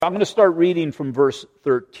I'm going to start reading from verse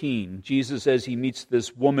 13. Jesus, as he meets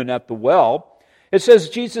this woman at the well, it says,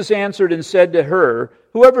 Jesus answered and said to her,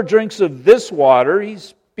 whoever drinks of this water,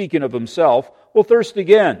 he's speaking of himself, will thirst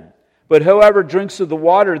again. But whoever drinks of the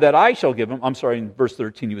water that I shall give him, I'm sorry, in verse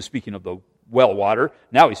 13 he was speaking of the well water.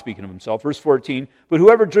 Now he's speaking of himself. Verse 14, but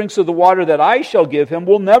whoever drinks of the water that I shall give him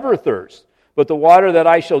will never thirst. But the water that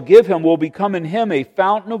I shall give him will become in him a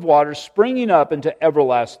fountain of water springing up into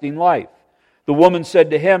everlasting life. The woman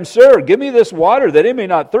said to him, Sir, give me this water that I may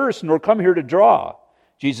not thirst, nor come here to draw.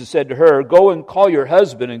 Jesus said to her, Go and call your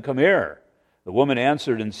husband and come here. The woman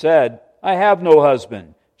answered and said, I have no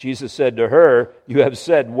husband. Jesus said to her, You have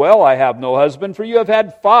said, Well, I have no husband, for you have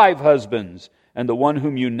had 5 husbands, and the one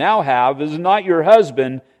whom you now have is not your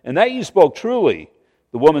husband, and that you spoke truly.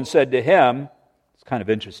 The woman said to him, it's kind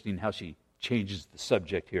of interesting how she changes the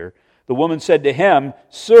subject here. The woman said to him,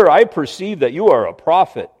 Sir, I perceive that you are a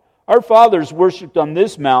prophet. Our fathers worshipped on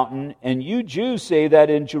this mountain, and you Jews say that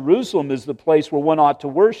in Jerusalem is the place where one ought to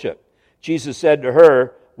worship. Jesus said to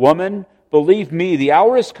her, Woman, believe me, the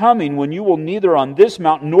hour is coming when you will neither on this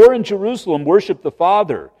mountain nor in Jerusalem worship the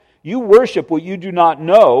Father. You worship what you do not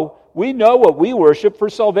know. We know what we worship, for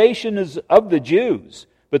salvation is of the Jews.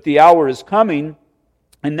 But the hour is coming,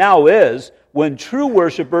 and now is, when true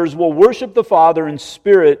worshipers will worship the Father in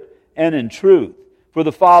spirit and in truth. For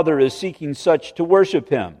the Father is seeking such to worship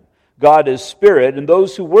Him. God is spirit, and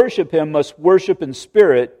those who worship Him must worship in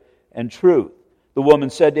spirit and truth. The woman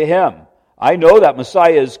said to him, I know that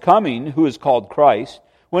Messiah is coming, who is called Christ.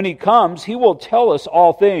 When He comes, He will tell us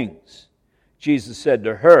all things. Jesus said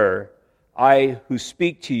to her, I who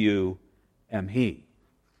speak to you am He.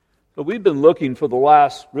 So we've been looking for the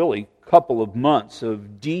last, really, couple of months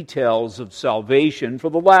of details of salvation. For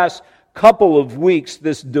the last couple of weeks,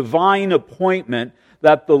 this divine appointment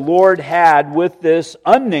that the Lord had with this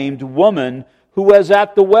unnamed woman who was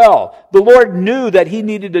at the well. The Lord knew that He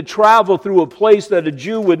needed to travel through a place that a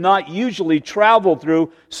Jew would not usually travel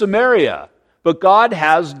through, Samaria. But God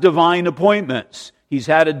has divine appointments. He's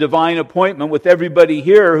had a divine appointment with everybody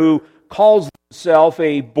here who calls himself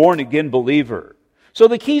a born-again believer. So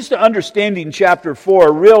the keys to understanding chapter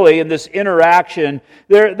 4, really, in this interaction,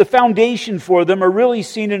 the foundation for them are really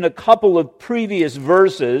seen in a couple of previous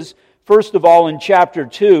verses. First of all, in chapter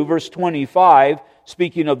 2, verse 25,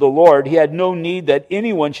 speaking of the Lord, He had no need that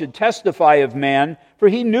anyone should testify of man, for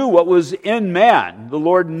He knew what was in man. The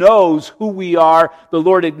Lord knows who we are. The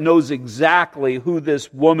Lord knows exactly who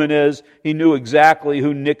this woman is. He knew exactly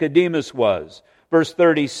who Nicodemus was. Verse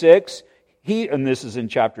 36, and this is in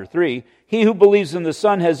chapter 3, He who believes in the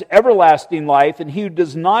Son has everlasting life, and he who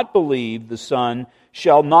does not believe the Son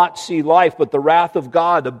shall not see life, but the wrath of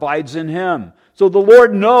God abides in him. So the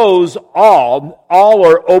Lord knows all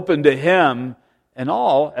are open to Him, and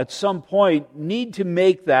all, at some point, need to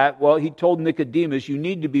make that, well, He told Nicodemus, you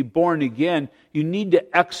need to be born again. You need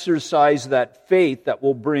to exercise that faith that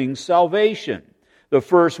will bring salvation. The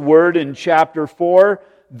first word in chapter 4,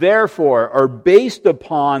 therefore, are based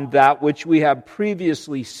upon that which we have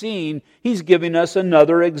previously seen. He's giving us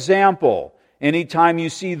another example. Anytime you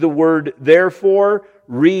see the word therefore,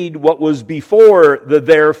 read what was before the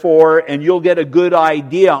therefore, and you'll get a good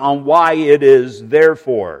idea on why it is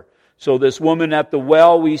therefore. So this woman at the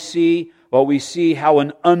well, we see how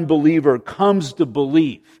an unbeliever comes to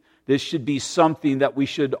belief. This should be something that we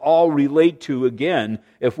should all relate to again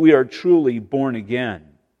if we are truly born again.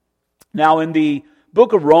 Now in the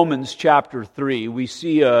book of Romans chapter 3, we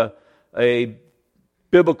see a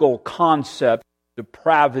biblical concept,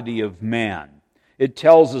 depravity of man. It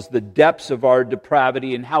tells us the depths of our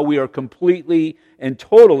depravity and how we are completely and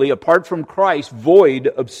totally, apart from Christ, void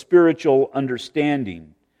of spiritual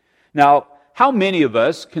understanding. Now, how many of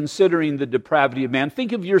us, considering the depravity of man,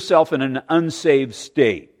 think of yourself in an unsaved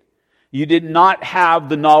state? You did not have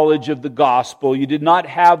the knowledge of the gospel. You did not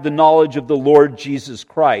have the knowledge of the Lord Jesus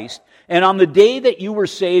Christ. And on the day that you were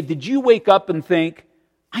saved, did you wake up and think,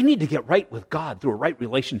 I need to get right with God through a right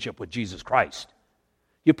relationship with Jesus Christ?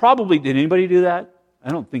 You probably did. Anybody do that? I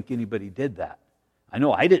don't think anybody did that. I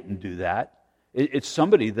know I didn't do that. It's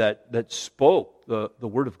somebody that spoke the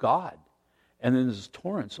Word of God. And then this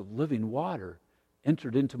torrents of living water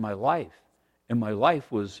entered into my life. And my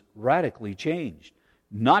life was radically changed.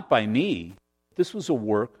 Not by me. This was a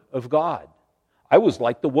work of God. I was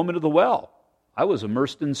like the woman of the well. I was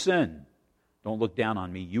immersed in sin. Don't look down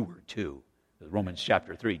on me. You were too. Romans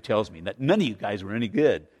chapter 3 tells me that none of you guys were any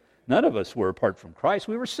good. None of us were apart from Christ.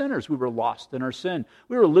 We were sinners. We were lost in our sin.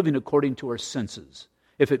 We were living according to our senses.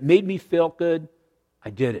 If it made me feel good,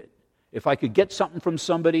 I did it. If I could get something from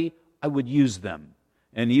somebody, I would use them.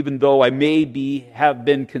 And even though I have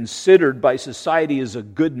been considered by society as a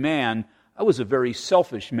good man, I was a very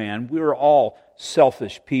selfish man. We were all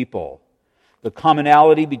selfish people. The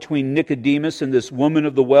commonality between Nicodemus and this woman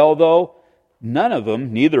of the well, though,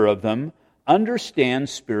 neither of them, understand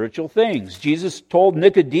spiritual things. Jesus told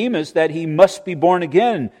Nicodemus that he must be born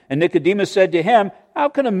again. And Nicodemus said to him, "How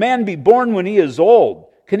can a man be born when he is old?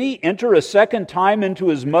 Can he enter a second time into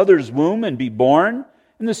his mother's womb and be born?"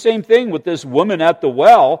 And the same thing with this woman at the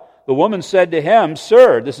well. The woman said to him,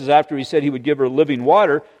 "Sir," this is after he said he would give her living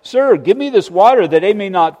water, "Sir, give me this water that I may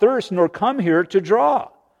not thirst, nor come here to draw."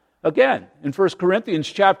 Again, in 1 Corinthians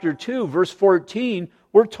chapter 2, verse 14,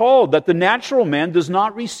 we're told that the natural man does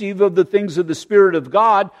not receive of the things of the Spirit of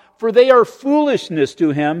God, for they are foolishness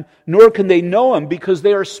to him, nor can they know him, because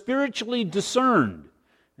they are spiritually discerned.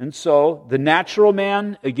 And so, the natural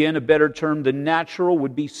man, again, a better term, the natural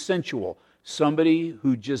would be sensual. Somebody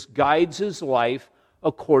who just guides his life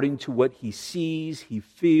according to what he sees, he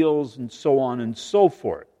feels, and so on and so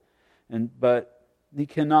forth. But he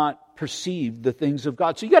cannot perceive the things of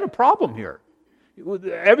God. So you got a problem here.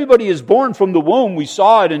 Everybody is born from the womb. We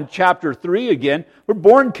saw it in chapter 3 again. We're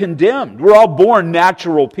born condemned. We're all born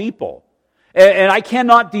natural people. And I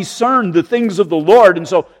cannot discern the things of the Lord, and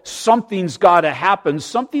so something's got to happen.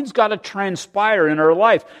 Something's got to transpire in our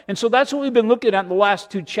life. And so that's what we've been looking at in the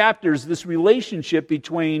last 2 chapters, this relationship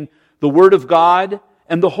between the Word of God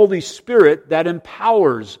and the Holy Spirit that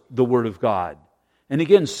empowers the Word of God. And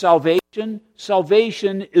again,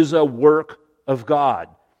 salvation is a work of God.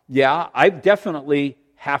 Yeah, I definitely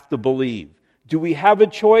have to believe. Do we have a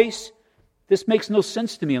choice? This makes no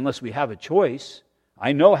sense to me unless we have a choice.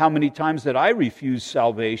 I know how many times that I refused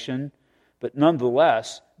salvation, but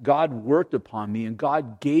nonetheless, God worked upon me and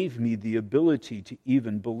God gave me the ability to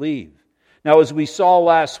even believe. Now, as we saw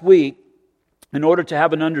last week, in order to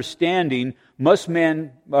have an understanding,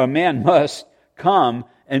 a man must come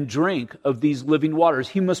and drink of these living waters.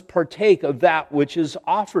 He must partake of that which is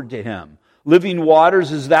offered to him. Living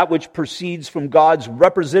waters is that which proceeds from God's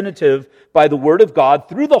representative by the Word of God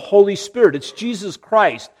through the Holy Spirit. It's Jesus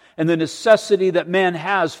Christ and the necessity that man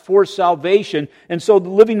has for salvation. And so the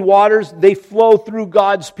living waters, they flow through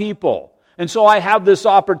God's people. And so I have this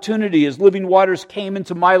opportunity as living waters came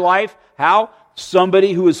into my life. How?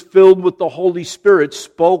 Somebody who is filled with the Holy Spirit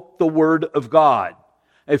spoke the Word of God.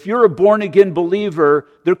 If you're a born-again believer,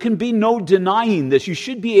 there can be no denying this. You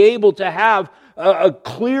should be able to have a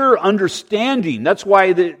clear understanding. That's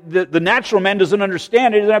why the natural man doesn't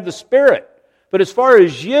understand. He doesn't have the Spirit. But as far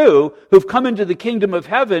as you, who've come into the kingdom of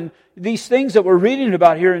heaven, these things that we're reading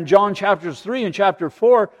about here in John chapters 3 and chapter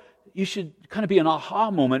 4, you should kind of be an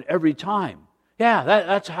aha moment every time. Yeah,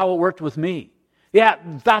 that's how it worked with me. Yeah,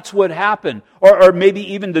 that's what happened. Or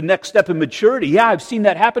maybe even the next step in maturity. Yeah, I've seen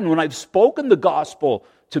that happen when I've spoken the gospel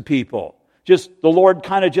to people. Just the Lord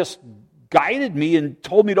kind of just guided me and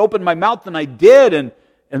told me to open my mouth, and I did, and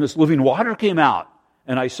this living water came out.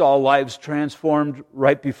 And I saw lives transformed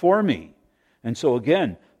right before me. And so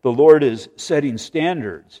again, the Lord is setting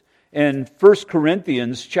standards. In 1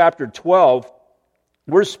 Corinthians chapter 12,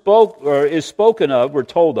 we're told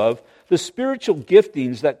of the spiritual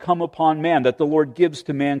giftings that come upon man, that the Lord gives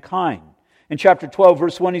to mankind. In chapter 12,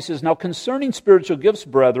 verse 1, he says, "Now concerning spiritual gifts,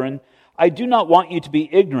 brethren, I do not want you to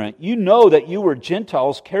be ignorant. You know that you were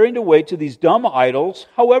Gentiles carried away to these dumb idols,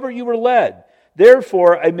 however you were led.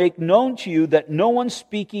 Therefore, I make known to you that no one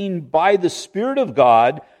speaking by the Spirit of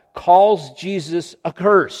God calls Jesus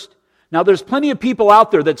accursed." Now, there's plenty of people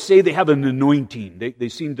out there that say they have an anointing. They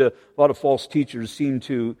seem to, a lot of false teachers seem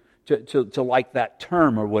to like that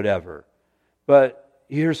term or whatever. But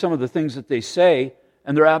you hear some of the things that they say,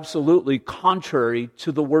 and they're absolutely contrary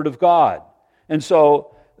to the Word of God. And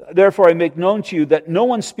so, therefore, I make known to you that no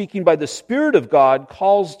one speaking by the Spirit of God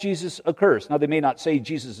calls Jesus accursed. Now, they may not say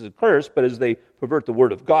Jesus is accursed, but as they pervert the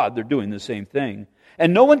Word of God, they're doing the same thing.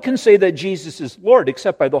 And no one can say that Jesus is Lord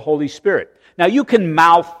except by the Holy Spirit. Now, you can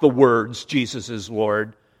mouth the words, Jesus is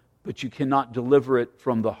Lord, but you cannot deliver it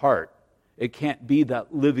from the heart. It can't be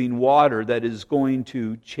that living water that is going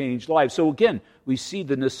to change lives. So again, we see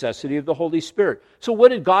the necessity of the Holy Spirit. So what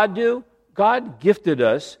did God do? God gifted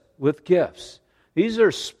us with gifts. These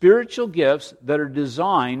are spiritual gifts that are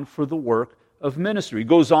designed for the work of ministry. It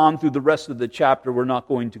goes on through the rest of the chapter. We're not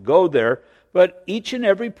going to go there. But each and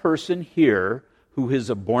every person here who is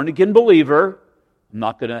a born-again believer, I'm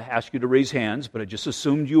not going to ask you to raise hands, but I just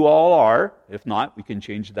assumed you all are. If not, we can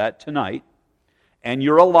change that tonight. And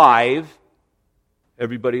you're alive.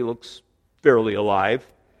 Everybody looks fairly alive.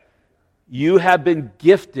 You have been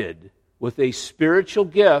gifted with a spiritual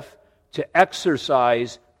gift to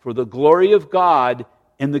exercise for the glory of God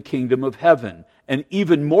in the kingdom of heaven. And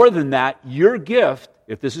even more than that, your gift,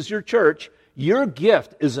 if this is your church, your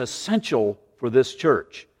gift is essential for this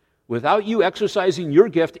church. Without you exercising your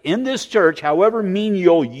gift in this church, however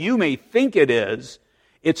menial you may think it is,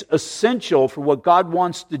 it's essential for what God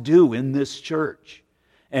wants to do in this church.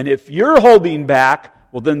 And if you're holding back,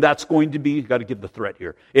 well, then that's going to be, you've got to give the threat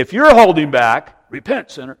here. If you're holding back,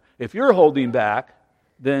 repent, sinner. If you're holding back,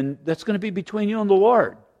 then that's going to be between you and the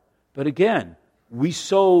Lord. But again, we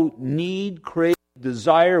so need, crave,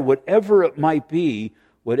 desire, whatever it might be,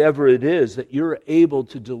 whatever it is that you're able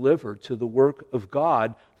to deliver to the work of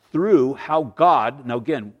God through how God, now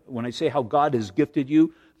again, when I say how God has gifted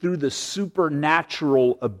you, through the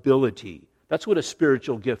supernatural ability. That's what a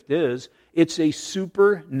spiritual gift is. It's a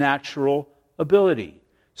supernatural ability.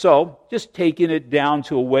 So, just taking it down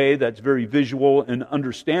to a way that's very visual and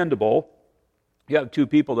understandable, you have two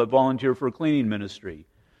people that volunteer for a cleaning ministry.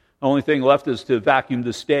 The only thing left is to vacuum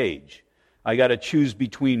the stage. I got to choose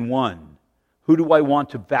between one. Who do I want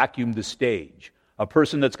to vacuum the stage? A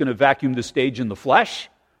person that's going to vacuum the stage in the flesh,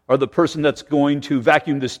 or the person that's going to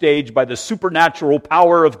vacuum the stage by the supernatural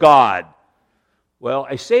power of God? Well,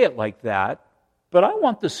 I say it like that, but I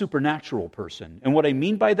want the supernatural person. And what I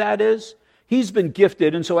mean by that is, he's been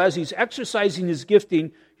gifted, and so as he's exercising his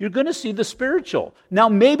gifting, you're going to see the spiritual. Now,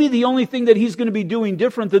 maybe the only thing that he's going to be doing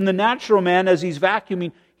different than the natural man as he's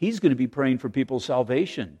vacuuming, he's going to be praying for people's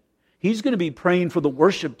salvation. He's going to be praying for the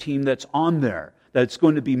worship team that's on there, that's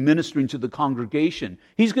going to be ministering to the congregation.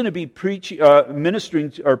 He's going to be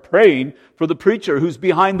ministering or praying for the preacher who's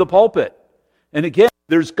behind the pulpit. And again,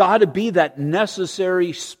 there's got to be that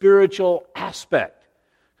necessary spiritual aspect.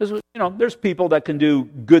 Because, there's people that can do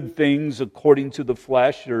good things according to the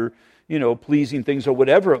flesh or, pleasing things or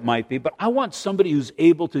whatever it might be. But I want somebody who's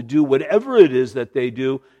able to do whatever it is that they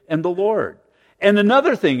do in the Lord. And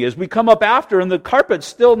another thing is, we come up after and the carpet's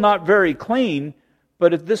still not very clean.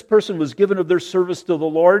 But if this person was given of their service to the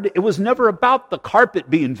Lord, it was never about the carpet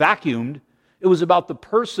being vacuumed. It was about the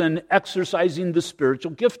person exercising the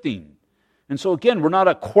spiritual gifting. And so again, we're not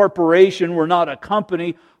a corporation, we're not a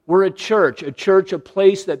company, we're a church, a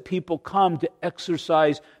place that people come to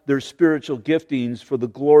exercise their spiritual giftings for the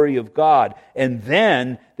glory of God. And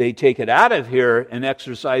then they take it out of here and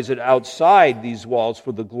exercise it outside these walls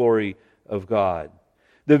for the glory of God.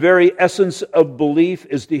 The very essence of belief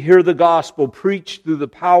is to hear the gospel preached through the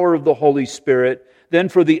power of the Holy Spirit, then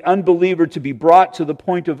for the unbeliever to be brought to the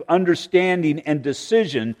point of understanding and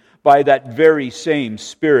decision by that very same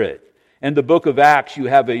Spirit. In the book of Acts, you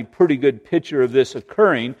have a pretty good picture of this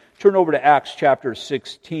occurring. Turn over to Acts chapter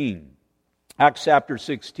 16. Acts chapter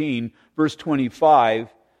 16, verse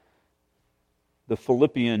 25, the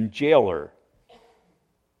Philippian jailer.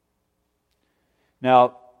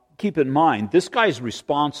 Now, keep in mind, this guy's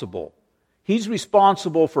responsible. He's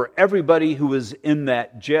responsible for everybody who is in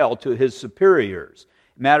that jail to his superiors.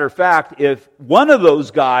 Matter of fact, if one of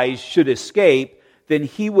those guys should escape, then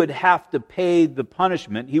he would have to pay the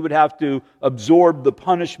punishment. He would have to absorb the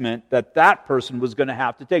punishment that that person was going to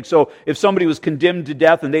have to take. So if somebody was condemned to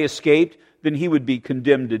death and they escaped, then he would be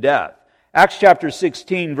condemned to death. Acts chapter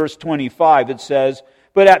 16, verse 25, it says,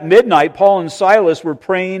 "But at midnight Paul and Silas were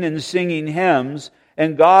praying and singing hymns,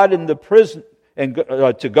 and to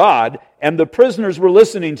God, and the prisoners were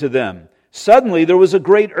listening to them. Suddenly there was a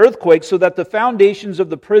great earthquake, so that the foundations of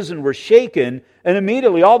the prison were shaken, and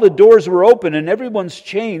immediately all the doors were open, and everyone's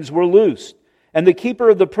chains were loosed. And the keeper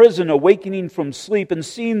of the prison, awakening from sleep and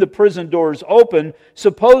seeing the prison doors open,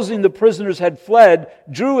 supposing the prisoners had fled,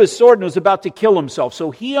 drew his sword and was about to kill himself."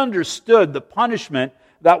 So he understood the punishment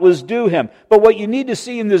that was due him. But what you need to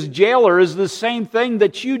see in this jailer is the same thing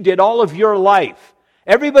that you did all of your life.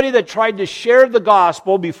 Everybody that tried to share the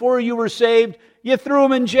gospel before you were saved, you threw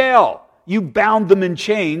them in jail. You bound them in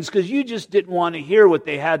chains because you just didn't want to hear what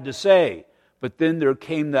they had to say. But then there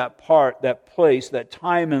came that place, that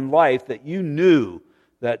time in life that you knew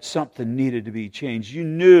that something needed to be changed. You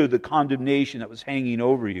knew the condemnation that was hanging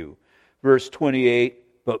over you. Verse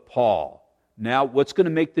 28, "But Paul." Now, what's going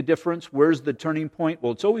to make the difference? Where's the turning point?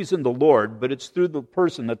 Well, it's always in the Lord, but it's through the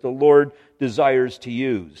person that the Lord desires to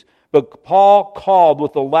use. "But Paul called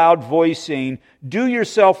with a loud voice, saying, 'Do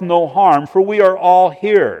yourself no harm, for we are all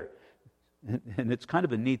here.'" And it's kind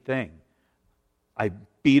of a neat thing. I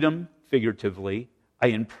beat them figuratively. I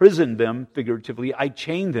imprisoned them figuratively. I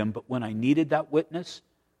chained them. But when I needed that witness,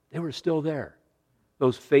 they were still there.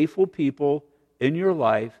 Those faithful people in your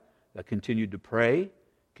life that continued to pray,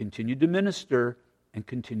 continued to minister, and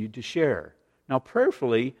continued to share. Now,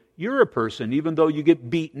 prayerfully, you're a person, even though you get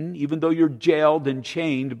beaten, even though you're jailed and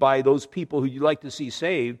chained by those people who you like to see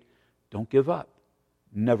saved, don't give up.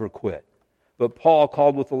 Never quit. But Paul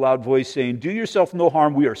called with a loud voice, saying, "Do yourself no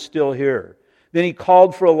harm, we are still here." Then he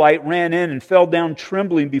called for a light, ran in, and fell down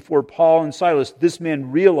trembling before Paul and Silas. This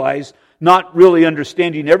man realized, not really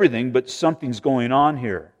understanding everything, but something's going on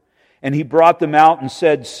here. And he brought them out and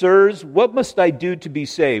said, "Sirs, what must I do to be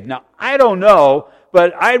saved?" Now, I don't know,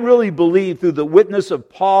 but I really believe through the witness of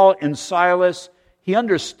Paul and Silas, he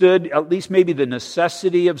understood at least maybe the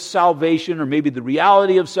necessity of salvation or maybe the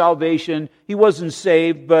reality of salvation. He wasn't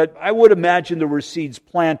saved, but I would imagine there were seeds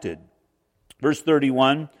planted. Verse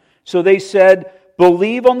 31, so they said,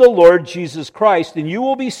 "Believe on the Lord Jesus Christ, and you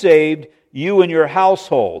will be saved, you and your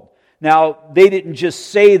household." Now, they didn't just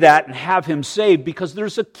say that and have him saved, because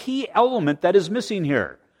there's a key element that is missing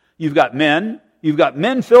here. You've got men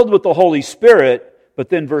filled with the Holy Spirit, but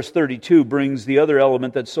then verse 32 brings the other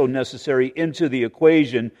element that's so necessary into the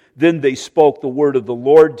equation. Then they spoke the word of the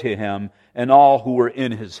Lord to him and all who were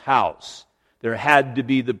in his house. There had to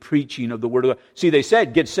be the preaching of the word of God. See, they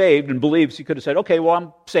said, get saved and believe. So you could have said, okay, well,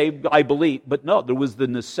 I'm saved, I believe. But no, there was the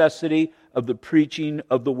necessity of the preaching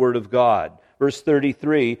of the word of God. Verse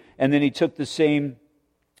 33, and then he took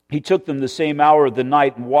them the same hour of the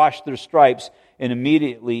night and washed their stripes, and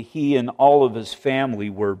immediately he and all of his family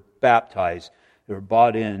were baptized. They were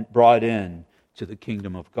brought in to the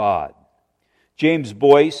kingdom of God. James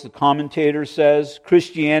Boyce, the commentator, says,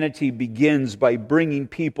 Christianity begins by bringing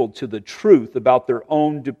people to the truth about their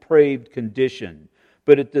own depraved condition,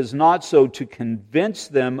 but it does so to convince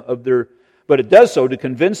them of their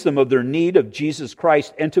need of Jesus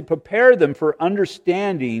Christ and to prepare them for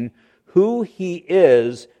understanding who He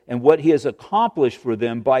is and what He has accomplished for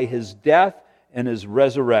them by His death and His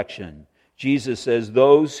resurrection. Jesus says,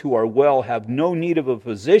 "Those who are well have no need of a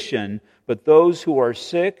physician, but those who are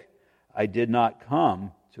sick, I did not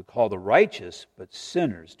come to call the righteous, but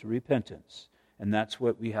sinners to repentance." And that's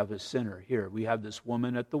what we have, a sinner here. We have this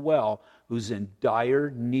woman at the well who's in dire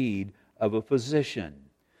need of a physician.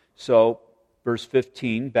 So, verse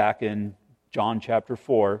 15, back in John chapter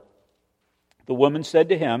 4, the woman said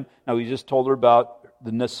to him, now he just told her about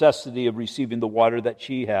the necessity of receiving the water that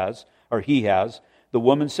he has. The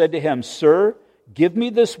woman said to him, "Sir, give me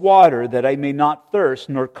this water that I may not thirst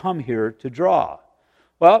nor come here to draw."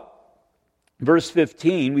 Well, verse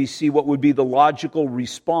 15, we see what would be the logical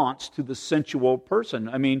response to the sensual person.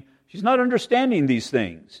 I mean, she's not understanding these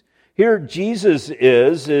things. Here Jesus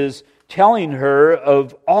is telling her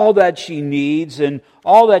of all that she needs and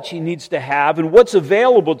all that she needs to have and what's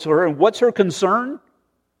available to her and what's her concern.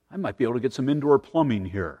 I might be able to get some indoor plumbing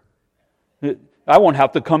here. I won't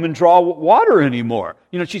have to come and draw water anymore.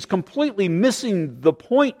 She's completely missing the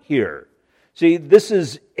point here. See, this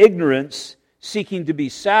is ignorance seeking to be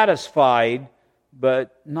satisfied,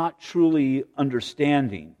 but not truly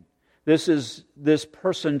understanding. This is this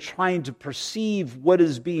person trying to perceive what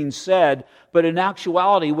is being said, but in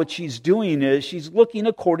actuality what she's doing is she's looking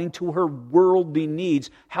according to her worldly needs.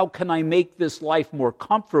 How can I make this life more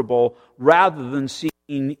comfortable rather than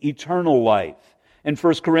seeking eternal life? In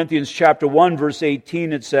 1 Corinthians chapter 1, verse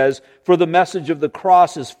 18, it says, "For the message of the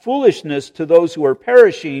cross is foolishness to those who are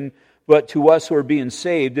perishing, but to us who are being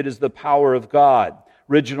saved, it is the power of God."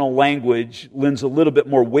 Original language lends a little bit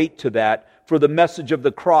more weight to that. For the message of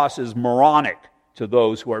the cross is moronic to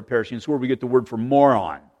those who are perishing. It's where we get the word for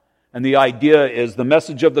moron. And the idea is the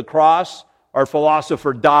message of the cross, our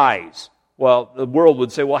philosopher dies. Well, the world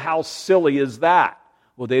would say, well, how silly is that?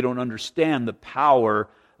 Well, they don't understand the power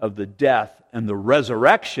of the death and the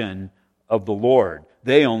resurrection of the Lord.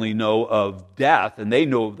 They only know of death, and they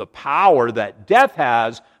know of the power that death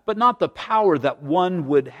has, but not the power that one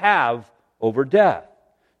would have over death.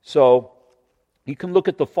 So, you can look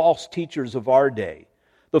at the false teachers of our day.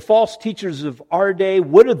 The false teachers of our day,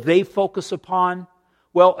 what do they focus upon?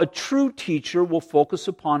 Well, a true teacher will focus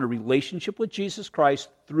upon a relationship with Jesus Christ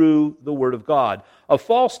through the Word of God. A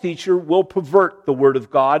false teacher will pervert the Word of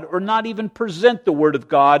God or not even present the Word of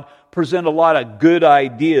God, present a lot of good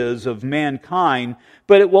ideas of mankind,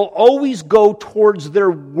 but it will always go towards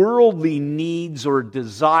their worldly needs or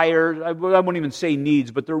desires. I won't even say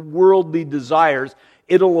needs, but their worldly desires.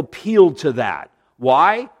 It'll appeal to that.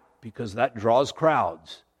 Why? Because that draws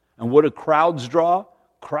crowds. And what do crowds draw?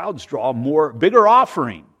 Crowds draw bigger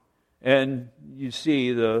offering. And you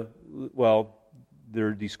see they're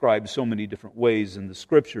described so many different ways in the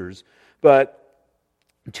Scriptures. But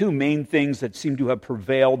two main things that seem to have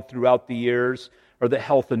prevailed throughout the years are the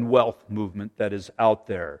health and wealth movement that is out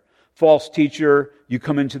there. False teacher, you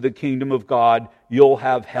come into the kingdom of God, you'll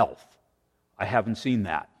have health. I haven't seen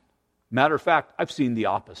that. Matter of fact, I've seen the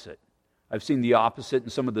opposite. I've seen the opposite in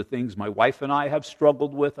some of the things my wife and I have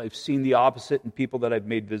struggled with. I've seen the opposite in people that I've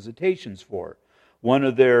made visitations for. One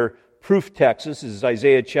of their proof text. This is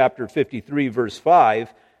Isaiah chapter 53, verse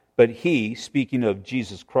 5. But he, speaking of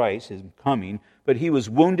Jesus Christ, his coming, but he was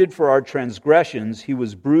wounded for our transgressions, he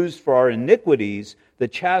was bruised for our iniquities, the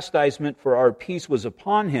chastisement for our peace was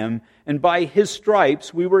upon him, and by his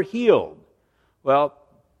stripes we were healed. Well,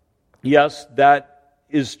 yes, that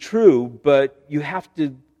is true, but you have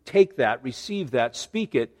to take that, receive that,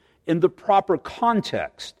 speak it in the proper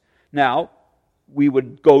context. Now, we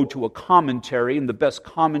would go to a commentary, and the best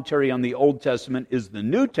commentary on the Old Testament is the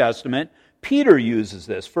New Testament. Peter uses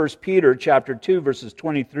this. 1 Peter chapter 2, verses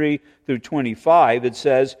 23 through 25, it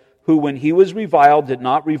says, who when he was reviled did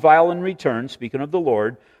not revile in return, speaking of the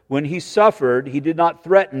Lord. When he suffered, he did not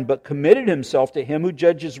threaten, but committed himself to him who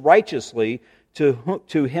judges righteously.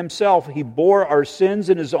 To himself he bore our sins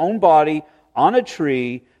in his own body on a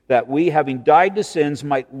tree, that we, having died to sins,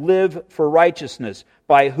 might live for righteousness,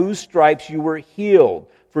 by whose stripes you were healed.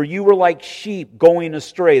 For you were like sheep going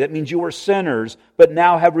astray. That means you were sinners, but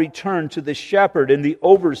now have returned to the shepherd and the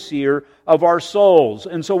overseer of our souls.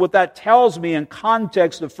 And so what that tells me in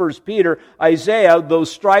context of 1 Peter, Isaiah, those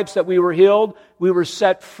stripes that we were healed, we were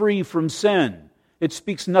set free from sin. It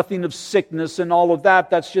speaks nothing of sickness and all of that.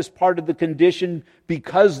 That's just part of the condition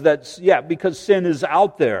because sin is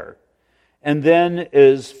out there. And then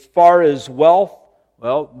as far as wealth,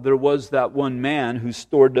 well, there was that one man who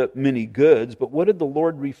stored up many goods, but what did the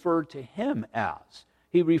Lord refer to him as?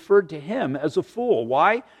 He referred to him as a fool.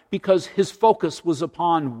 Why? Because his focus was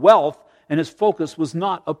upon wealth and his focus was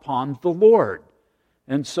not upon the Lord.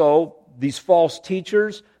 And so these false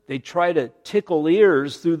teachers, they try to tickle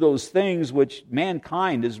ears through those things which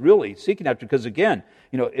mankind is really seeking after. Because again,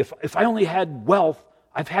 if I only had wealth,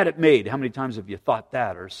 I've had it made. How many times have you thought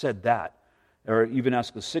that or said that? Or even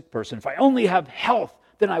ask a sick person, if I only have health,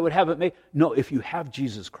 then I would have it made. No, if you have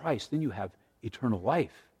Jesus Christ, then you have eternal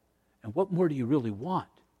life. And what more do you really want?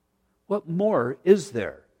 What more is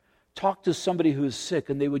there? Talk to somebody who is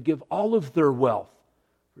sick and they would give all of their wealth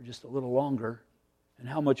for just a little longer. And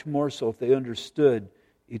how much more so if they understood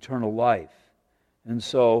eternal life. And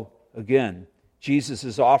so, again, Jesus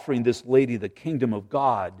is offering this lady the kingdom of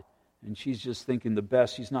God, and she's just thinking the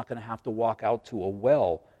best. She's not going to have to walk out to a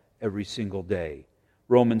well every single day.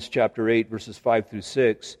 Romans chapter 8, verses 5 through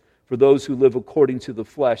 6. For those who live according to the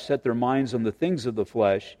flesh set their minds on the things of the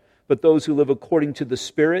flesh, but those who live according to the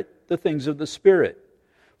Spirit, the things of the Spirit.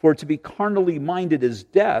 For to be carnally minded is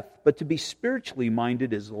death, but to be spiritually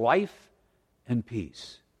minded is life and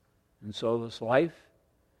peace. And so this life,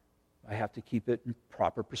 I have to keep it in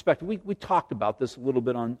proper perspective. We talked about this a little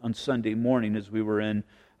bit on Sunday morning as we were in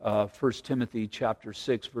 1 Timothy chapter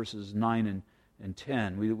 6, verses 9 and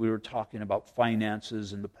 10. We were talking about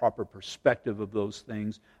finances and the proper perspective of those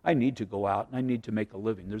things. I need to go out and I need to make a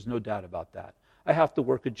living. There's no doubt about that. I have to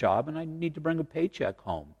work a job and I need to bring a paycheck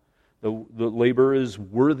home. The laborer is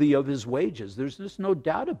worthy of his wages. There's just no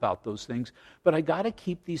doubt about those things. But I got to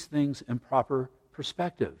keep these things in proper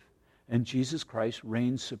perspective. And Jesus Christ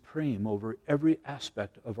reigns supreme over every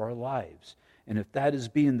aspect of our lives. And if that is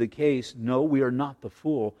being the case, no, we are not the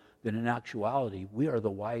fool, then in actuality, we are the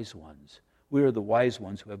wise ones. We are the wise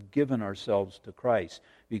ones who have given ourselves to Christ.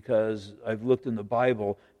 Because I've looked in the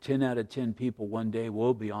Bible, 10 out of 10 people one day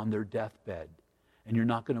will be on their deathbed. And you're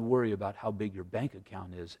not going to worry about how big your bank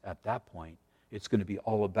account is at that point. It's going to be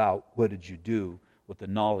all about what did you do with the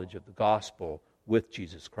knowledge of the gospel with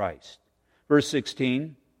Jesus Christ. Verse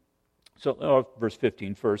 16, verse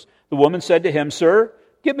 15 first. The woman said to him, Sir,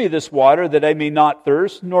 give me this water that I may not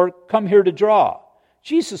thirst, nor come here to draw.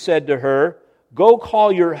 Jesus said to her, Go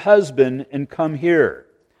call your husband and come here.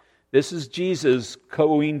 This is Jesus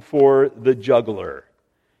going for the juggler.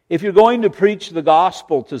 If you're going to preach the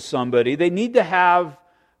gospel to somebody, there needs to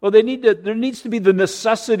be the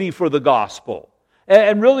necessity for the gospel.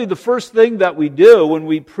 And really the first thing that we do when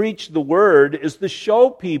we preach the word is to show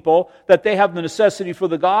people that they have the necessity for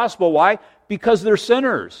the gospel. Why? Because they're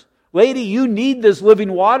sinners. Lady, you need this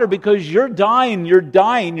living water because you're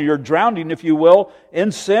drowning, if you will,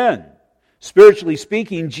 in sin. Spiritually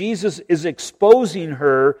speaking, Jesus is exposing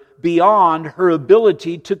her beyond her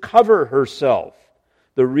ability to cover herself.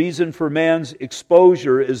 The reason for man's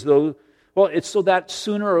exposure is it's so that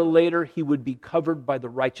sooner or later he would be covered by the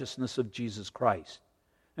righteousness of Jesus Christ.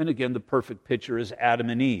 And again, the perfect picture is Adam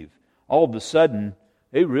and Eve. All of a sudden,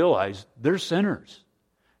 they realize they're sinners.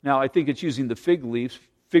 Now, I think it's using the fig leaves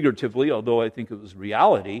figuratively, although I think it was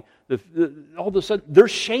reality. All of a sudden,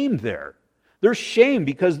 there's shame there. There's shame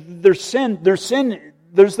because there's sin. There's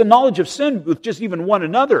the knowledge of sin with just even one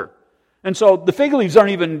another. And so the fig leaves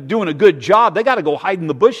aren't even doing a good job. They got to go hide in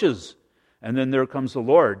the bushes. And then there comes the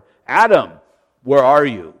Lord. Adam, where are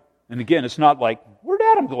you? And again, it's not like, where'd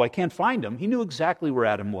Adam go? I can't find him. He knew exactly where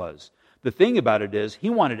Adam was. The thing about it is, he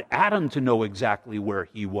wanted Adam to know exactly where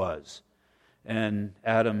he was. And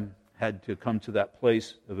Adam had to come to that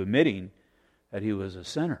place of admitting that he was a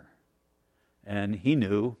sinner. And he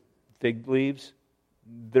knew fig leaves,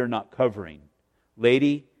 they're not covering.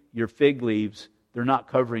 Lady, your fig leaves, they're not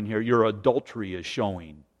covering here. Your adultery is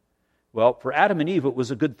showing. Well, for Adam and Eve, it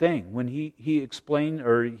was a good thing. When he explained,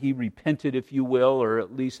 or he repented, if you will, or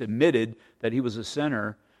at least admitted that he was a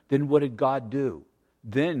sinner, then what did God do?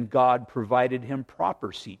 Then God provided him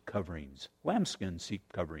proper seat coverings, lambskin seat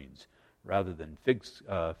coverings, rather than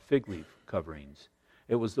fig leaf coverings.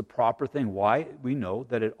 It was the proper thing. Why? We know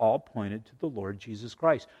that it all pointed to the Lord Jesus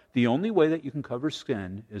Christ. The only way that you can cover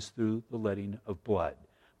skin is through the letting of blood.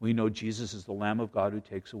 We know Jesus is the Lamb of God who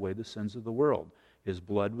takes away the sins of the world. His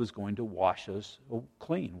blood was going to wash us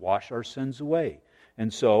clean, wash our sins away.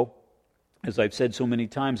 And so, as I've said so many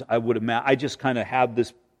times, I just kind of have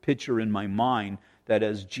this picture in my mind that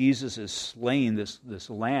as Jesus is slaying this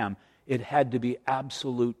lamb, it had to be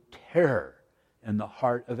absolute terror in the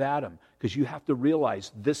heart of Adam. Because you have to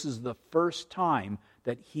realize this is the first time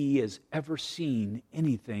that he has ever seen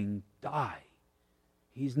anything die.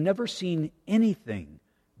 He's never seen anything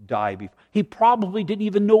die before. He probably didn't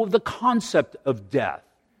even know the concept of death.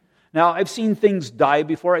 Now, I've seen things die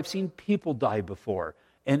before. I've seen people die before.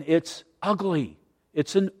 And it's ugly.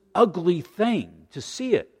 It's an ugly thing to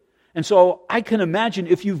see it. And so I can imagine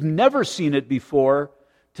if you've never seen it before,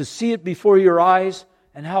 to see it before your eyes,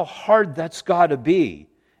 and how hard that's got to be.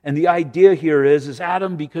 And the idea here is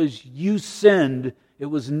Adam, because you sinned, it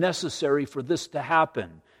was necessary for this to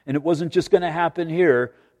happen. And it wasn't just going to happen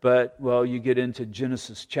here, but, well, you get into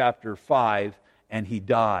Genesis chapter 5, and he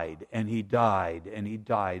died, and he died, and he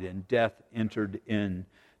died, and death entered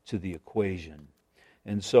into the equation.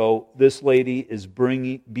 And so this lady is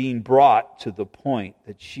being brought to the point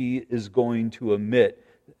that she is going to admit,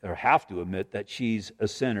 or have to admit, that she's a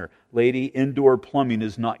sinner. Lady, indoor plumbing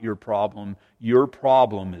is not your problem. Your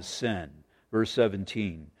problem is sin. Verse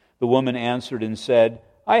 17, the woman answered and said,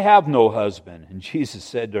 I have no husband. And Jesus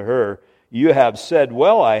said to her, you have said,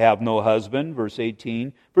 well, I have no husband. Verse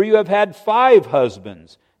 18, for you have had 5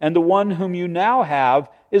 husbands, and the one whom you now have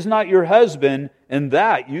is not your husband, and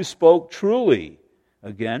that you spoke truly.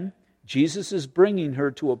 Again, Jesus is bringing her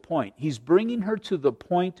to a point. He's bringing her to the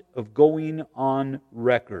point of going on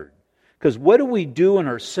record. Because what do we do in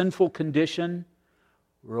our sinful condition?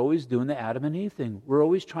 We're always doing the Adam and Eve thing. We're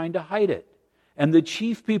always trying to hide it. And the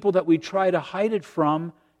chief people that we try to hide it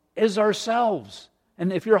from is ourselves.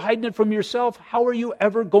 And if you're hiding it from yourself, how are you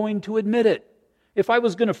ever going to admit it? If I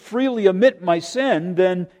was going to freely admit my sin,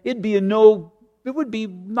 then it would be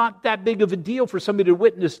not that big of a deal for somebody to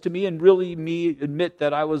witness to me and really me admit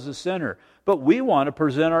that I was a sinner. But we want to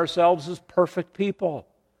present ourselves as perfect people.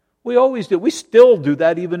 We always do. We still do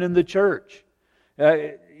that even in the church.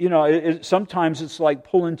 Sometimes it's like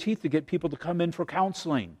pulling teeth to get people to come in for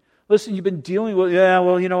counseling. Listen, you've been dealing with,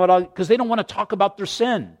 because they don't want to talk about their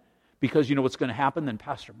sin. Because you know what's going to happen? Then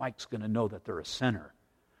Pastor Mike's going to know that they're a sinner.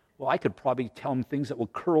 Well, I could probably tell them things that will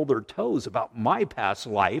curl their toes about my past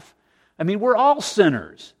life. I mean, we're all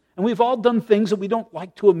sinners. And we've all done things that we don't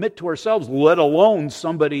like to admit to ourselves, let alone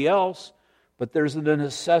somebody else. But there's the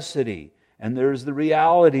necessity, and there's the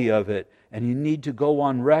reality of it. And you need to go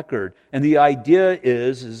on record. And the idea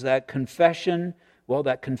is that confession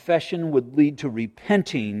would lead to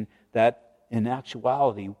repenting, that in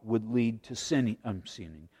actuality would lead to sinning,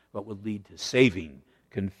 but would lead to saving.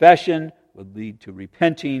 Confession would lead to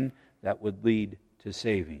repenting, that would lead to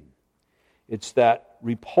saving. It's that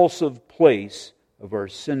repulsive place of our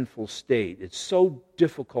sinful state. It's so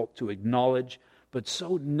difficult to acknowledge, but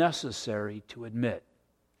so necessary to admit.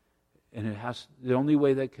 And the only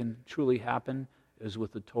way that can truly happen is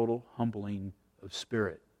with a total humbling of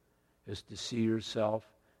spirit, is to see yourself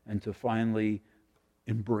and to finally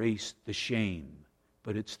embrace the shame.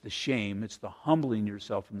 But it's the shame, it's the humbling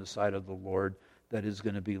yourself in the sight of the Lord that is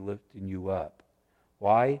going to be lifting you up.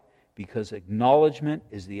 Why? Because acknowledgement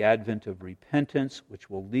is the advent of repentance, which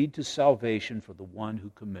will lead to salvation for the one who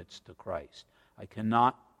commits to Christ. I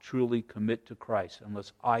cannot truly commit to Christ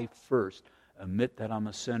unless I first admit that I'm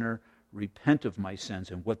a sinner, repent of my sins.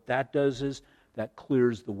 And what that does is that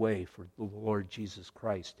clears the way for the Lord Jesus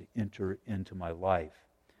Christ to enter into my life.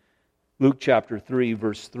 Luke chapter 3,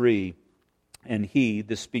 verse 3, and he,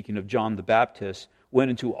 this speaking of John the Baptist,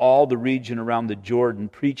 went into all the region around the Jordan,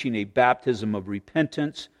 preaching a baptism of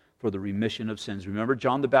repentance for the remission of sins. Remember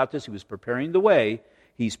John the Baptist? He was preparing the way.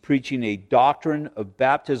 He's preaching a doctrine of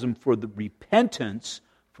baptism for the repentance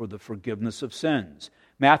for the forgiveness of sins.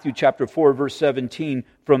 Matthew chapter 4, verse 17,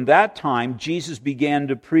 from that time Jesus began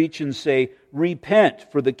to preach and say,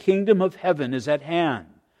 repent, for the kingdom of heaven is at hand.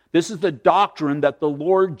 This is the doctrine that the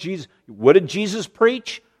Lord Jesus... What did Jesus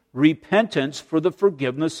preach? Repentance for the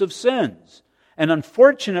forgiveness of sins. And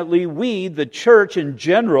unfortunately, we, the church in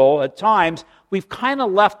general, at times, we've kind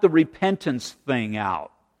of left the repentance thing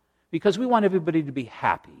out. Because we want everybody to be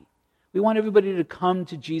happy. We want everybody to come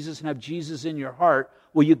to Jesus and have Jesus in your heart.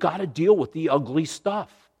 Well, you got to deal with the ugly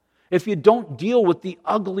stuff. If you don't deal with the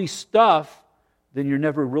ugly stuff, then you're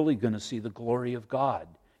never really going to see the glory of God.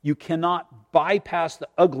 You cannot bypass the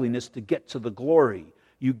ugliness to get to the glory.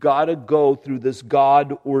 You got to go through these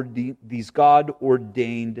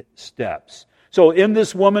God-ordained steps. So in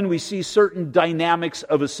this woman, we see certain dynamics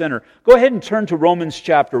of a sinner. Go ahead and turn to Romans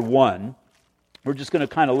chapter 1. We're just going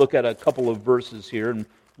to kind of look at a couple of verses here, and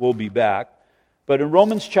we'll be back. But in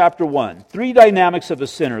Romans chapter 1, 3 dynamics of a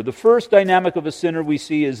sinner. The first dynamic of a sinner we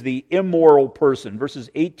see is the immoral person. Verses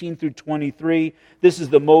 18 through 23. This is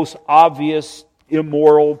the most obvious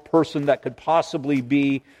immoral person that could possibly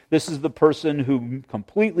be. This is the person who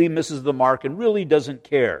completely misses the mark and really doesn't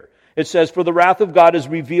care. It says, for the wrath of God is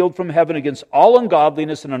revealed from heaven against all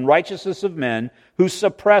ungodliness and unrighteousness of men who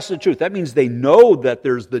suppress the truth. That means they know that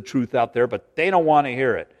there's the truth out there, but they don't want to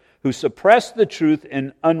hear it. Who suppress the truth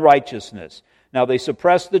in unrighteousness. Now they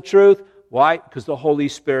suppress the truth. Why? Because the Holy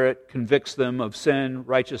Spirit convicts them of sin,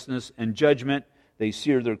 righteousness, and judgment. They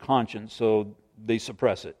sear their conscience, so they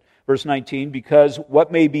suppress it. Verse 19, because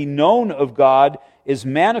what may be known of God is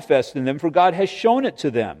manifest in them, for God has shown it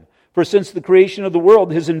to them. For since the creation of the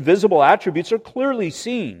world, His invisible attributes are clearly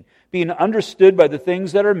seen, being understood by the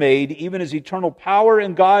things that are made, even His eternal power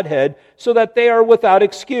and Godhead, so that they are without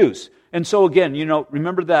excuse. And so again,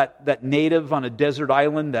 remember that native on a desert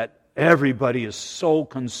island that everybody is so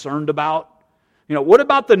concerned about? What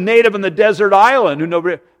about the native on the desert island who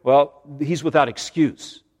nobody... Well, he's without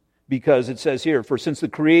excuse. Because it says here, for since the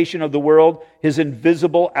creation of the world, His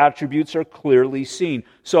invisible attributes are clearly seen.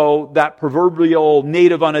 So that proverbial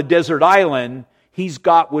native on a desert island, he's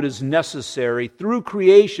got what is necessary through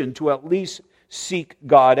creation to at least seek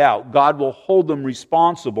God out. God will hold them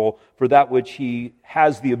responsible for that which he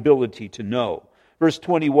has the ability to know. Verse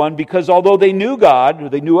 21, because although they knew God, or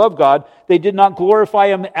they knew of God, they did not glorify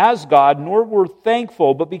Him as God, nor were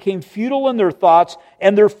thankful, but became futile in their thoughts,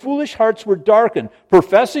 and their foolish hearts were darkened.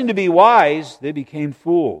 Professing to be wise, they became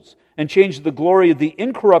fools, and changed the glory of the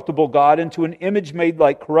incorruptible God into an image made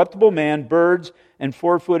like corruptible man, birds, and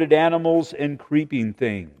four-footed animals, and creeping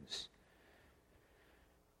things.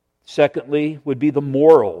 Secondly, would be the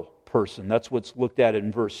moral person. That's what's looked at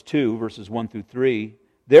in verse 2, verses 1 through 3.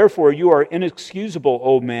 Therefore you are inexcusable,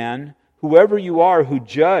 O man, whoever you are who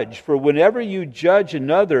judge. For whenever you judge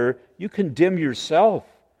another, you condemn yourself.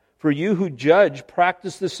 For you who judge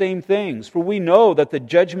practice the same things. For we know that the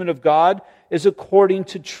judgment of God is according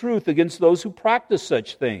to truth against those who practice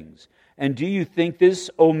such things. And do you think this,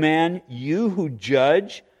 O man, you who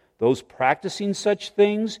judge, those practicing such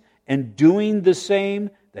things and doing the same,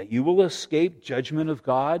 that you will escape judgment of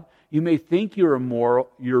God? You may think you're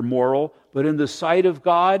moral, but in the sight of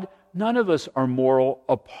God, none of us are moral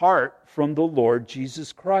apart from the Lord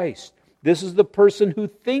Jesus Christ. This is the person who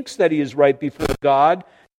thinks that he is right before God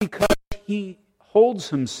because he holds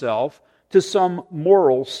himself to some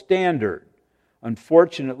moral standard.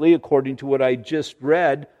 Unfortunately, according to what I just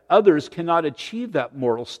read, others cannot achieve that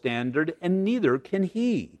moral standard, and neither can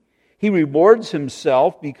he. He rewards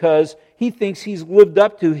himself because he thinks he's lived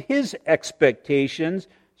up to his expectations,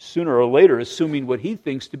 sooner or later assuming what he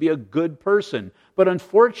thinks to be a good person. But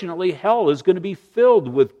unfortunately, hell is going to be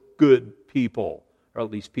filled with good people, or at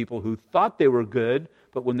least people who thought they were good,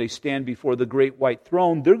 but when they stand before the great white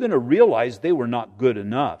throne, they're going to realize they were not good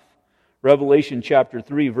enough. Revelation chapter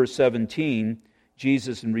 3, verse 17,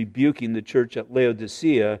 Jesus, in rebuking the church at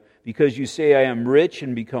Laodicea, because you say, I am rich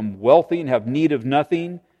and become wealthy and have need of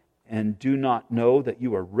nothing, and do not know that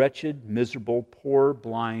you are wretched, miserable, poor,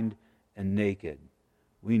 blind, and naked.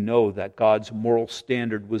 We know that God's moral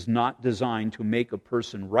standard was not designed to make a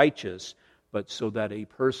person righteous, but so that a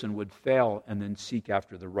person would fail and then seek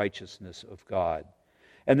after the righteousness of God.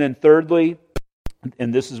 And then thirdly,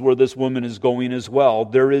 and this is where this woman is going as well,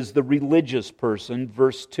 there is the religious person,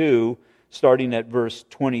 verse 2, starting at verse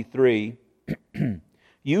 23.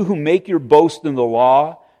 You who make your boast in the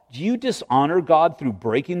law, do you dishonor God through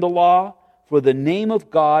breaking the law? For the name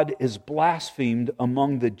of God is blasphemed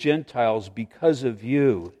among the Gentiles because of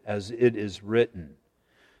you, as it is written.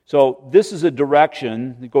 So this is a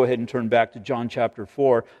direction, go ahead and turn back to John chapter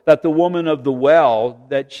 4, that the woman of the well,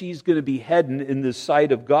 that she's going to be heading in the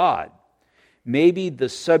sight of God. maybe the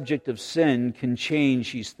subject of sin can change.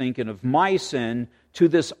 She's thinking of my sin to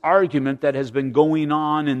this argument that has been going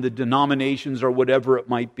on in the denominations or whatever it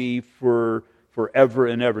might be for forever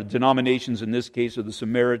and ever. Denominations in this case are the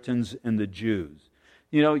Samaritans and the Jews.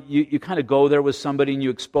 You know, you kind of go there with somebody and you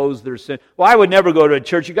expose their sin. Well, I would never go to a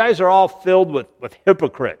church. You guys are all filled with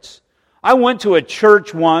hypocrites. I went to a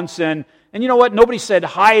church once and you know what? Nobody said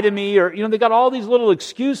hi to me, or, you know, they got all these little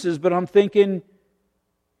excuses, but I'm thinking,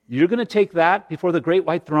 you're going to take that before the great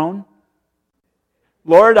white throne?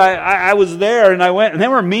 Lord, I was there and I went, and they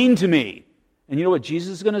were mean to me. And you know what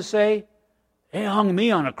Jesus is going to say? They hung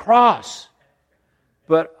me on a cross.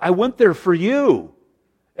 But I went there for you.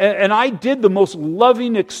 And I did the most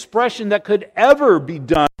loving expression that could ever be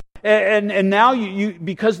done. And now you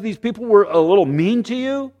because these people were a little mean to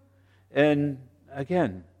you. And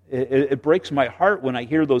again, it breaks my heart when I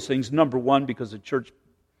hear those things. Number one, because the church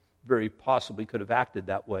very possibly could have acted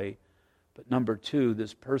that way. But number two,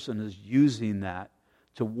 this person is using that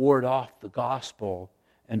to ward off the gospel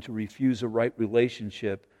and to refuse a right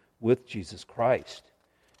relationship with Jesus Christ.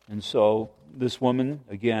 And so this woman,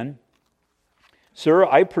 again, sir,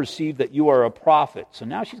 I perceive that you are a prophet. So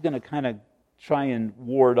now she's going to kind of try and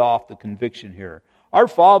ward off the conviction here. Our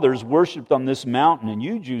fathers worshipped on this mountain, and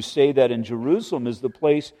you Jews say that in Jerusalem is the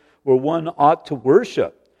place where one ought to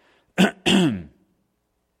worship.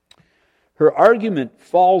 Her argument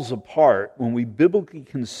falls apart when we biblically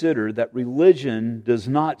consider that religion does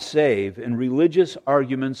not save, and religious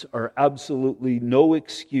arguments are absolutely no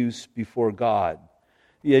excuse before God.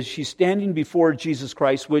 As she's standing before Jesus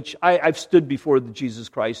Christ, which I've stood before Jesus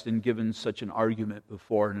Christ and given such an argument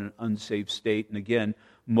before in an unsaved state, and again,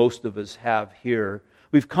 most of us have here.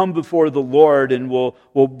 We've come before the Lord and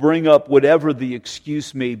we'll bring up whatever the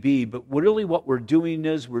excuse may be, but really what we're doing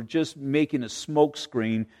is we're just making a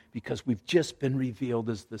smokescreen because we've just been revealed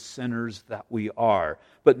as the sinners that we are.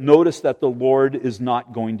 But notice that the Lord is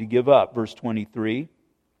not going to give up. Verse 21.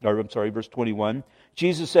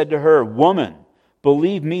 Jesus said to her, "Woman,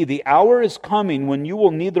 believe me, the hour is coming when you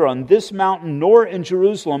will neither on this mountain nor in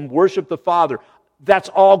Jerusalem worship the Father." That's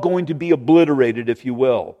all going to be obliterated, if you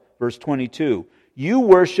will. Verse 22. You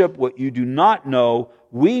worship what you do not know.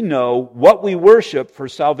 We know what we worship, for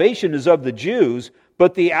salvation is of the Jews.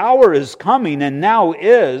 But the hour is coming, and now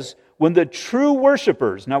is, when the true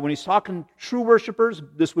worshipers, now when he's talking true worshipers,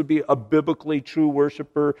 this would be a biblically true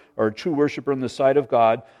worshiper, or a true worshiper in the sight of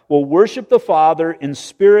God, will worship the Father in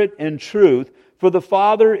spirit and truth, for the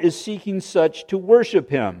Father is seeking such to worship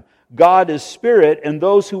Him. God is spirit, and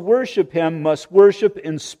those who worship Him must worship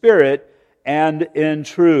in spirit and in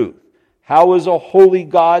truth. How is a holy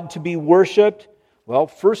God to be worshipped? Well,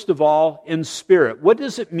 first of all, in spirit. What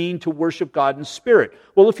does it mean to worship God in spirit?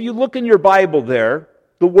 Well, if you look in your Bible there,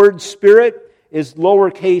 the word spirit is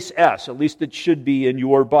lowercase s, at least it should be in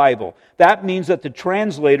your Bible. That means that the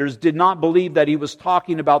translators did not believe that he was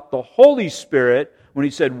talking about the Holy Spirit when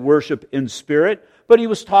he said worship in spirit, but he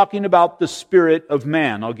was talking about the spirit of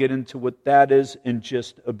man. I'll get into what that is in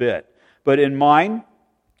just a bit. But in mine,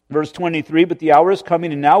 verse 23, but the hour is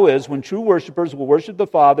coming and now is when true worshipers will worship the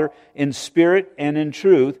Father in spirit and in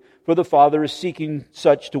truth, for the Father is seeking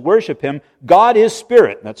such to worship Him. God is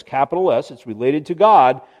spirit. That's capital S. It's related to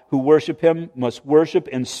God. Who worship Him must worship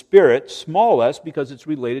in spirit, small s, because it's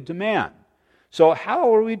related to man. So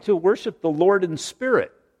how are we to worship the Lord in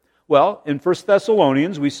spirit? Well, in 1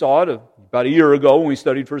 Thessalonians, we saw it about a year ago when we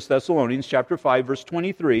studied 1 Thessalonians chapter 5, verse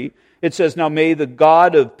 23. It says, "Now may the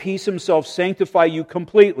God of peace Himself sanctify you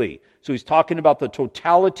completely." So he's talking about the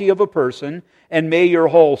totality of a person. "And may your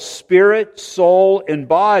whole spirit, soul, and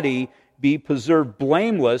body be preserved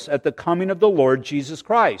blameless at the coming of the Lord Jesus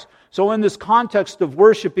Christ." So in this context of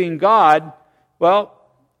worshiping God, well,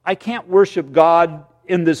 I can't worship God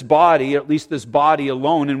in this body, at least this body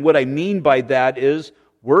alone. And what I mean by that is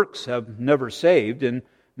works have never saved, and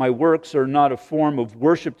my works are not a form of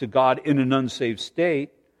worship to God in an unsaved state.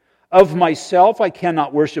 Of myself, I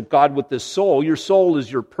cannot worship God with this soul. Your soul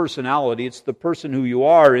is your personality. It's the person who you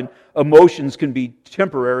are, and emotions can be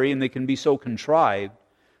temporary and they can be so contrived.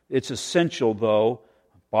 It's essential, though,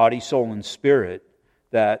 body, soul, and spirit,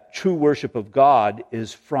 that true worship of God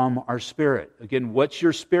is from our spirit. Again, what's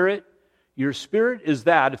your spirit? Your spirit is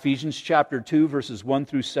that, Ephesians chapter 2, verses 1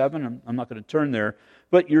 through 7. I'm not going to turn there.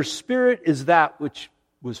 But your spirit is that which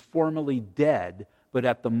was formerly dead, but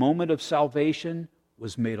at the moment of salvation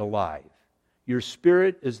was made alive. Your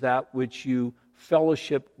spirit is that which you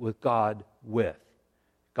fellowship with God with.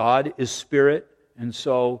 God is spirit, and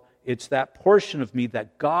so it's that portion of me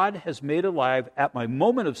that God has made alive at my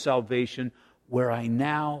moment of salvation where I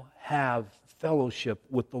now have fellowship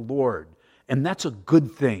with the Lord. And that's a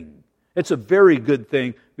good thing. It's a very good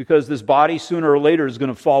thing because this body sooner or later is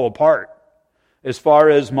going to fall apart. As far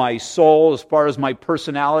as my soul, as far as my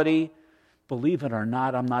personality, believe it or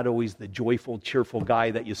not, I'm not always the joyful, cheerful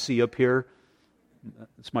guy that you see up here.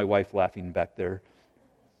 It's my wife laughing back there.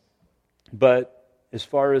 But as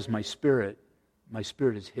far as my spirit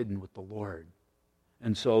is hidden with the Lord.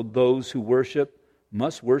 And so those who worship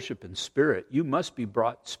must worship in spirit. You must be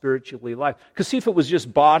brought spiritually alive. Because see, if it was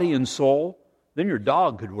just body and soul, then your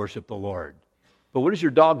dog could worship the Lord. But what is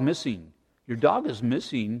your dog missing? Your dog is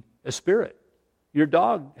missing a spirit. Your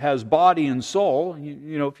dog has body and soul.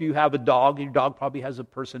 You know, if you have a dog, your dog probably has a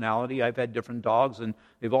personality. I've had different dogs, and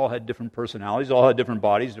they've all had different personalities, all had different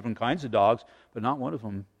bodies, different kinds of dogs, but not one of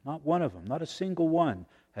them, not a single one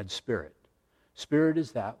had spirit. Spirit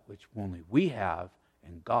is that which only we have,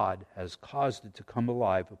 and God has caused it to come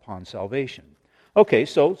alive upon salvation. Okay,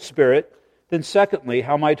 so spirit. Then secondly,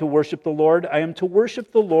 how am I to worship the Lord? I am to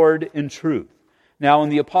worship the Lord in truth. Now, in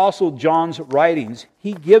the Apostle John's writings,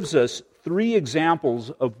 he gives us 3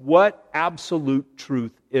 examples of what absolute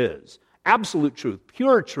truth is. Absolute truth,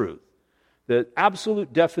 pure truth. The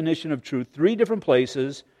absolute definition of truth, 3 different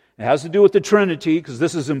places. It has to do with the Trinity, because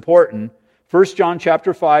this is important. 1 John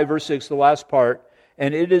chapter 5, verse 6, the last part.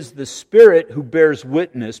 And it is the Spirit who bears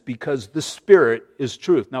witness, because the Spirit is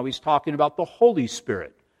truth. Now he's talking about the Holy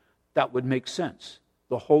Spirit. That would make sense.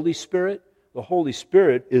 The Holy Spirit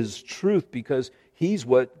is truth, because He's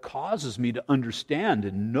what causes me to understand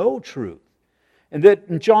and know truth. And that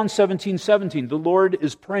in John 17:17, the Lord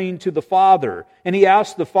is praying to the Father, and He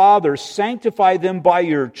asks the Father, sanctify them by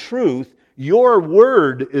your truth. Your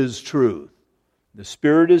word is truth. The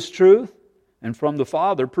Spirit is truth, and from the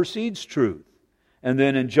Father proceeds truth. And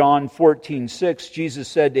then in John 14:6, Jesus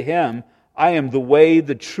said to him, I am the way,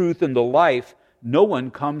 the truth, and the life. No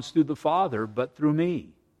one comes through the Father but through me.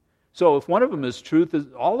 So if one of them is truth,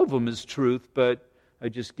 all of them is truth, but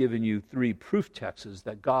I've just given you 3 proof texts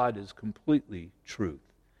that God is completely truth.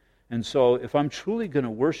 And so if I'm truly going to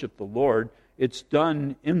worship the Lord, it's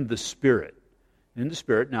done in the Spirit. In the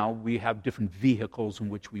Spirit, now we have different vehicles in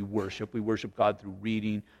which we worship. We worship God through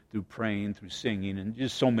reading, through praying, through singing, and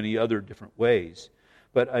just so many other different ways.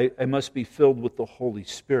 But I must be filled with the Holy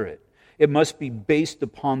Spirit. It must be based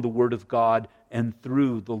upon the Word of God and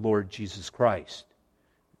through the Lord Jesus Christ.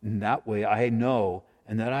 In that way, I know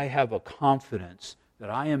and that I have a confidence that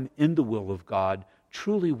I am in the will of God,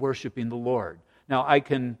 truly worshiping the Lord. Now, I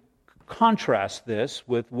can contrast this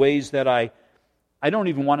with ways that I don't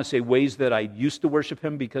even want to say ways that I used to worship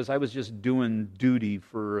Him, because I was just doing duty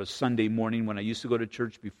for a Sunday morning when I used to go to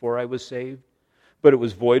church before I was saved. But it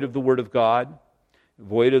was void of the Word of God,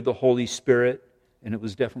 void of the Holy Spirit, and it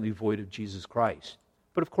was definitely void of Jesus Christ.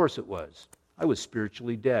 But of course it was. I was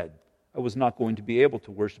spiritually dead. I was not going to be able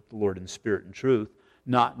to worship the Lord in spirit and truth,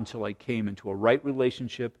 not until I came into a right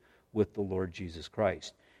relationship with the Lord Jesus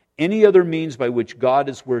Christ. Any other means by which God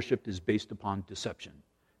is worshipped is based upon deception,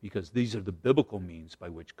 because these are the biblical means by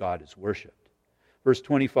which God is worshipped. Verse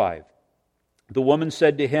 25, the woman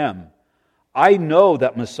said to him, I know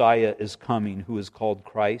that Messiah is coming, who is called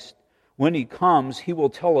Christ. When He comes, He will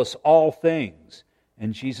tell us all things.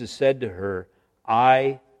 And Jesus said to her,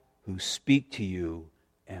 I who speak to you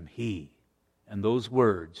am He. And those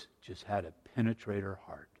words just had to penetrate her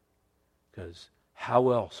heart, because how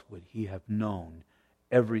else would He have known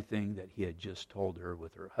everything that He had just told her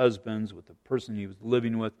with her husbands, with the person He was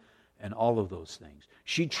living with, and all of those things?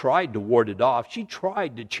 She tried to ward it off. She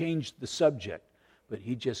tried to change the subject, but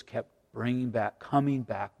He just kept coming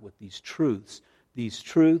back with these truths,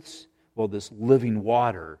 well, this living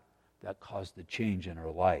water that caused the change in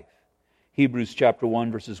her life. Hebrews chapter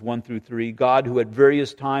 1, verses 1 through 3, God, who at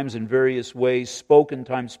various times and various ways spoke in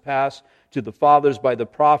times past to the fathers by the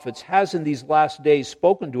prophets, has in these last days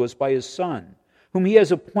spoken to us by His Son, whom He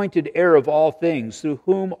has appointed heir of all things, through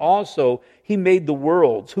whom also He made the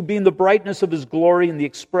worlds, who being the brightness of His glory and the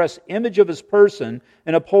express image of His person,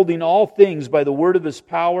 and upholding all things by the word of His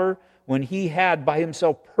power, when He had by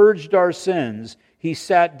Himself purged our sins, He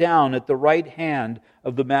sat down at the right hand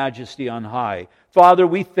of the Majesty on high. Father,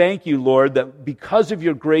 we thank You, Lord, that because of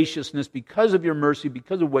Your graciousness, because of Your mercy,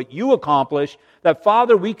 because of what You accomplished, that,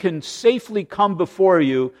 Father, we can safely come before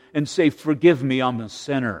You and say, forgive me, I'm a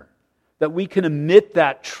sinner. That we can admit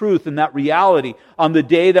that truth and that reality on the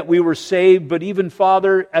day that we were saved, but even,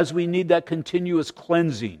 Father, as we need that continuous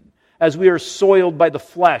cleansing, as we are soiled by the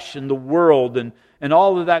flesh and the world and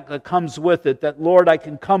all of that comes with it, that, Lord, I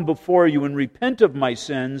can come before You and repent of my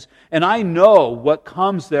sins, and I know what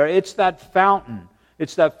comes there. It's that fountain.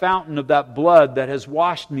 It's that fountain of that blood that has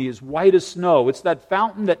washed me as white as snow. It's that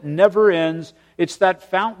fountain that never ends. It's that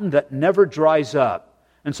fountain that never dries up.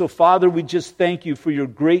 And so, Father, we just thank you for your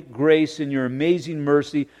great grace and your amazing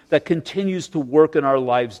mercy that continues to work in our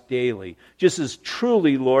lives daily. Just as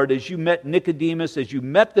truly, Lord, as you met Nicodemus, as you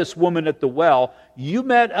met this woman at the well, you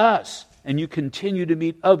met us, and you continue to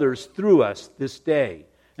meet others through us this day.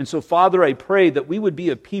 And so, Father, I pray that we would be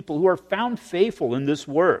a people who are found faithful in this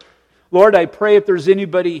work. Lord, I pray if there's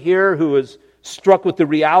anybody here who is struck with the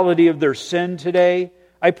reality of their sin today,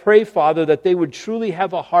 I pray, Father, that they would truly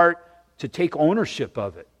have a heart to take ownership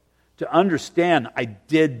of it, to understand, I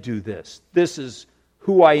did do this. This is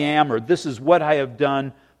who I am, or this is what I have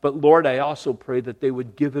done. But Lord, I also pray that they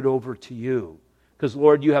would give it over to you. Because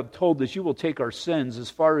Lord, you have told us you will take our sins as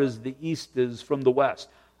far as the east is from the west.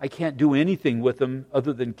 I can't do anything with them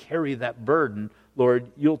other than carry that burden.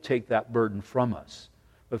 Lord, you'll take that burden from us.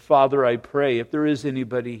 But Father, I pray if there is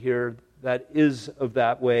anybody here that is of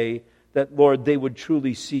that way, that Lord, they would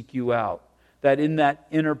truly seek you out. That in that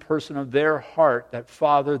inner person of their heart, that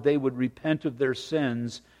Father, they would repent of their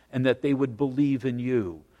sins and that they would believe in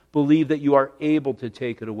you. Believe that you are able to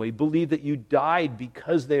take it away. Believe that you died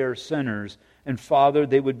because they are sinners. And Father,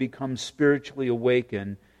 they would become spiritually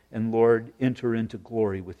awakened and Lord, enter into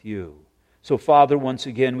glory with you. So Father, once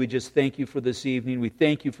again, we just thank you for this evening. We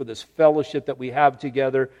thank you for this fellowship that we have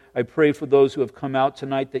together. I pray for those who have come out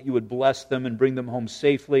tonight that you would bless them and bring them home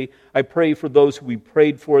safely. I pray for those who we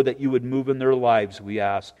prayed for that you would move in their lives, we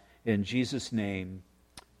ask. In Jesus' name,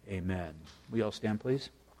 amen. We all stand, please.